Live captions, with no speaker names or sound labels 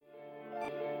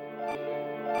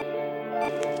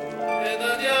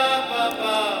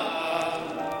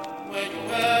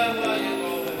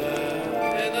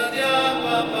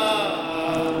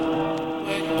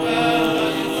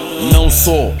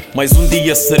sou, mas um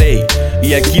dia serei.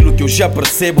 E aquilo que eu já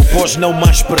percebo, pois não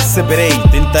mais perceberei.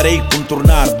 Tentarei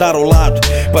contornar, dar ao lado,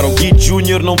 para o Gui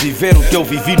Júnior não viver o que eu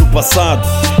vivi no passado.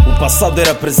 O passado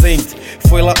era presente,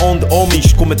 foi lá onde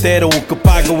homens cometeram o que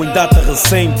pagam em data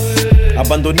recente.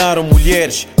 Abandonaram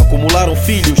mulheres, acumularam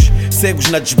filhos, cegos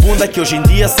na desbunda que hoje em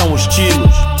dia são os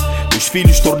estilos. Os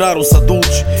filhos tornaram-se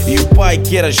adultos e o pai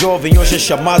que era jovem hoje é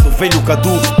chamado velho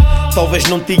caduco. Talvez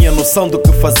não tinha noção do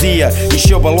que fazia,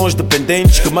 encheu balões de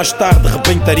pendentes que mais tarde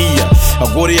rebentaria.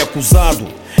 Agora é acusado,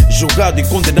 julgado e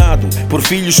condenado por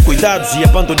filhos cuidados e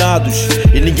abandonados.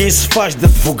 E ninguém se faz de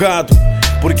advogado,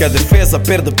 porque a defesa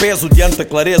perde peso diante da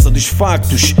clareza dos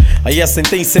factos. Aí a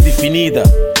sentença é definida.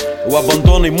 O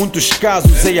abandono em muitos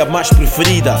casos é a mais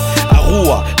preferida. A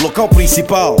rua, local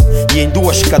principal, e em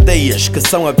duas cadeias que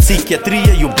são a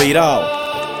psiquiatria e o beiral.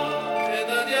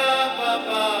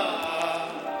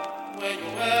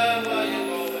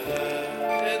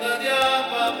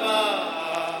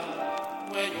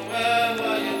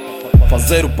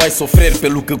 Fazer o pai sofrer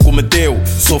pelo que cometeu,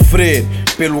 sofrer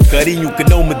pelo carinho que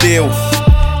não me deu,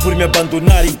 por me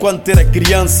abandonar enquanto era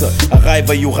criança. A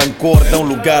raiva e o rancor dão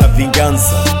lugar à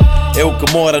vingança. É o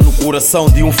que mora no coração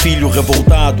de um filho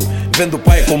revoltado, vendo o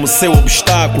pai como seu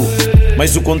obstáculo.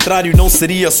 Mas o contrário não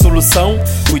seria a solução?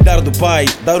 Cuidar do pai,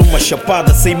 dar uma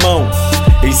chapada sem mão.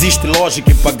 Existe lógica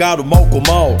em pagar o mal com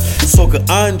mal, só que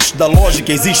antes da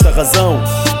lógica existe a razão.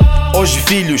 Hoje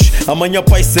filhos, amanhã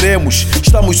pais seremos.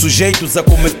 Estamos sujeitos a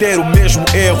cometer o mesmo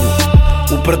erro.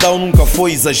 O perdão nunca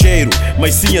foi exagero,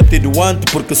 mas sim atenuante,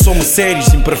 porque somos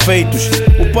seres imperfeitos.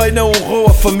 O pai não honrou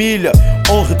a família,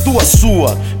 honre tu a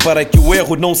sua, para que o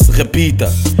erro não se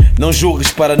repita. Não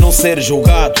julgues para não ser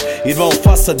julgado, irmão,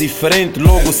 faça diferente,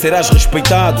 logo serás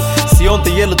respeitado. Se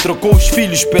ontem ele trocou os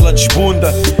filhos pela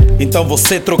desbunda, então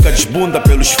você troca a desbunda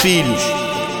pelos filhos.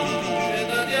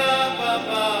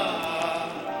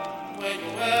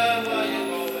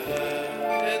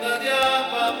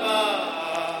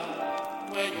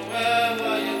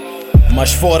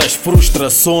 Mas fora as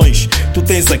frustrações, tu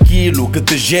tens aquilo que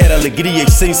te gera alegria e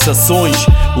sensações.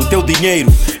 O teu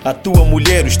dinheiro, a tua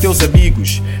mulher, os teus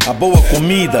amigos, a boa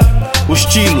comida, os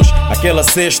estilos, aquela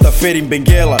sexta-feira em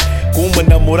Benguela, com uma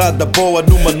namorada boa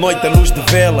numa noite à luz de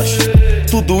velas.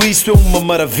 Tudo isso é uma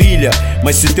maravilha,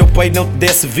 mas se o teu pai não te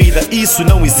desse vida, isso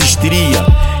não existiria.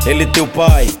 Ele é teu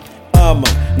pai, ama,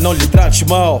 não lhe trates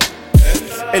mal.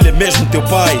 Ele é mesmo teu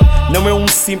pai, não é um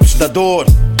simples dador.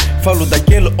 Falo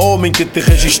daquele homem que te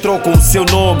registrou com o seu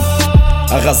nome.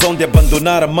 A razão de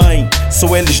abandonar a mãe,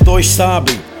 só eles dois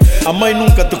sabem. A mãe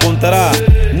nunca te contará,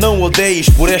 não odeies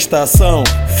por esta ação.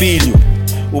 Filho,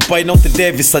 o pai não te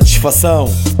deve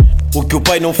satisfação. O que o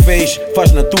pai não fez,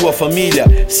 faz na tua família.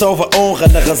 Salva honra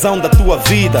na razão da tua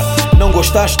vida. Não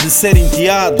gostaste de ser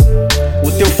enteado,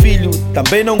 o teu filho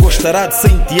também não gostará de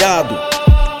ser enteado.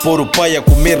 Pôr o pai a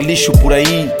comer lixo por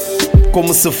aí,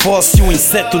 como se fosse um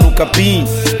inseto no capim.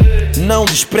 Não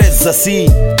desprezes assim,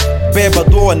 beba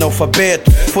do analfabeto,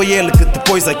 foi ele que te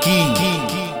pôs aqui.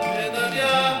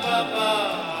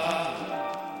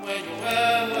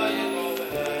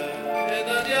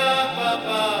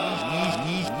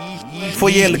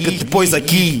 Foi ele que te pôs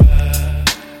aqui.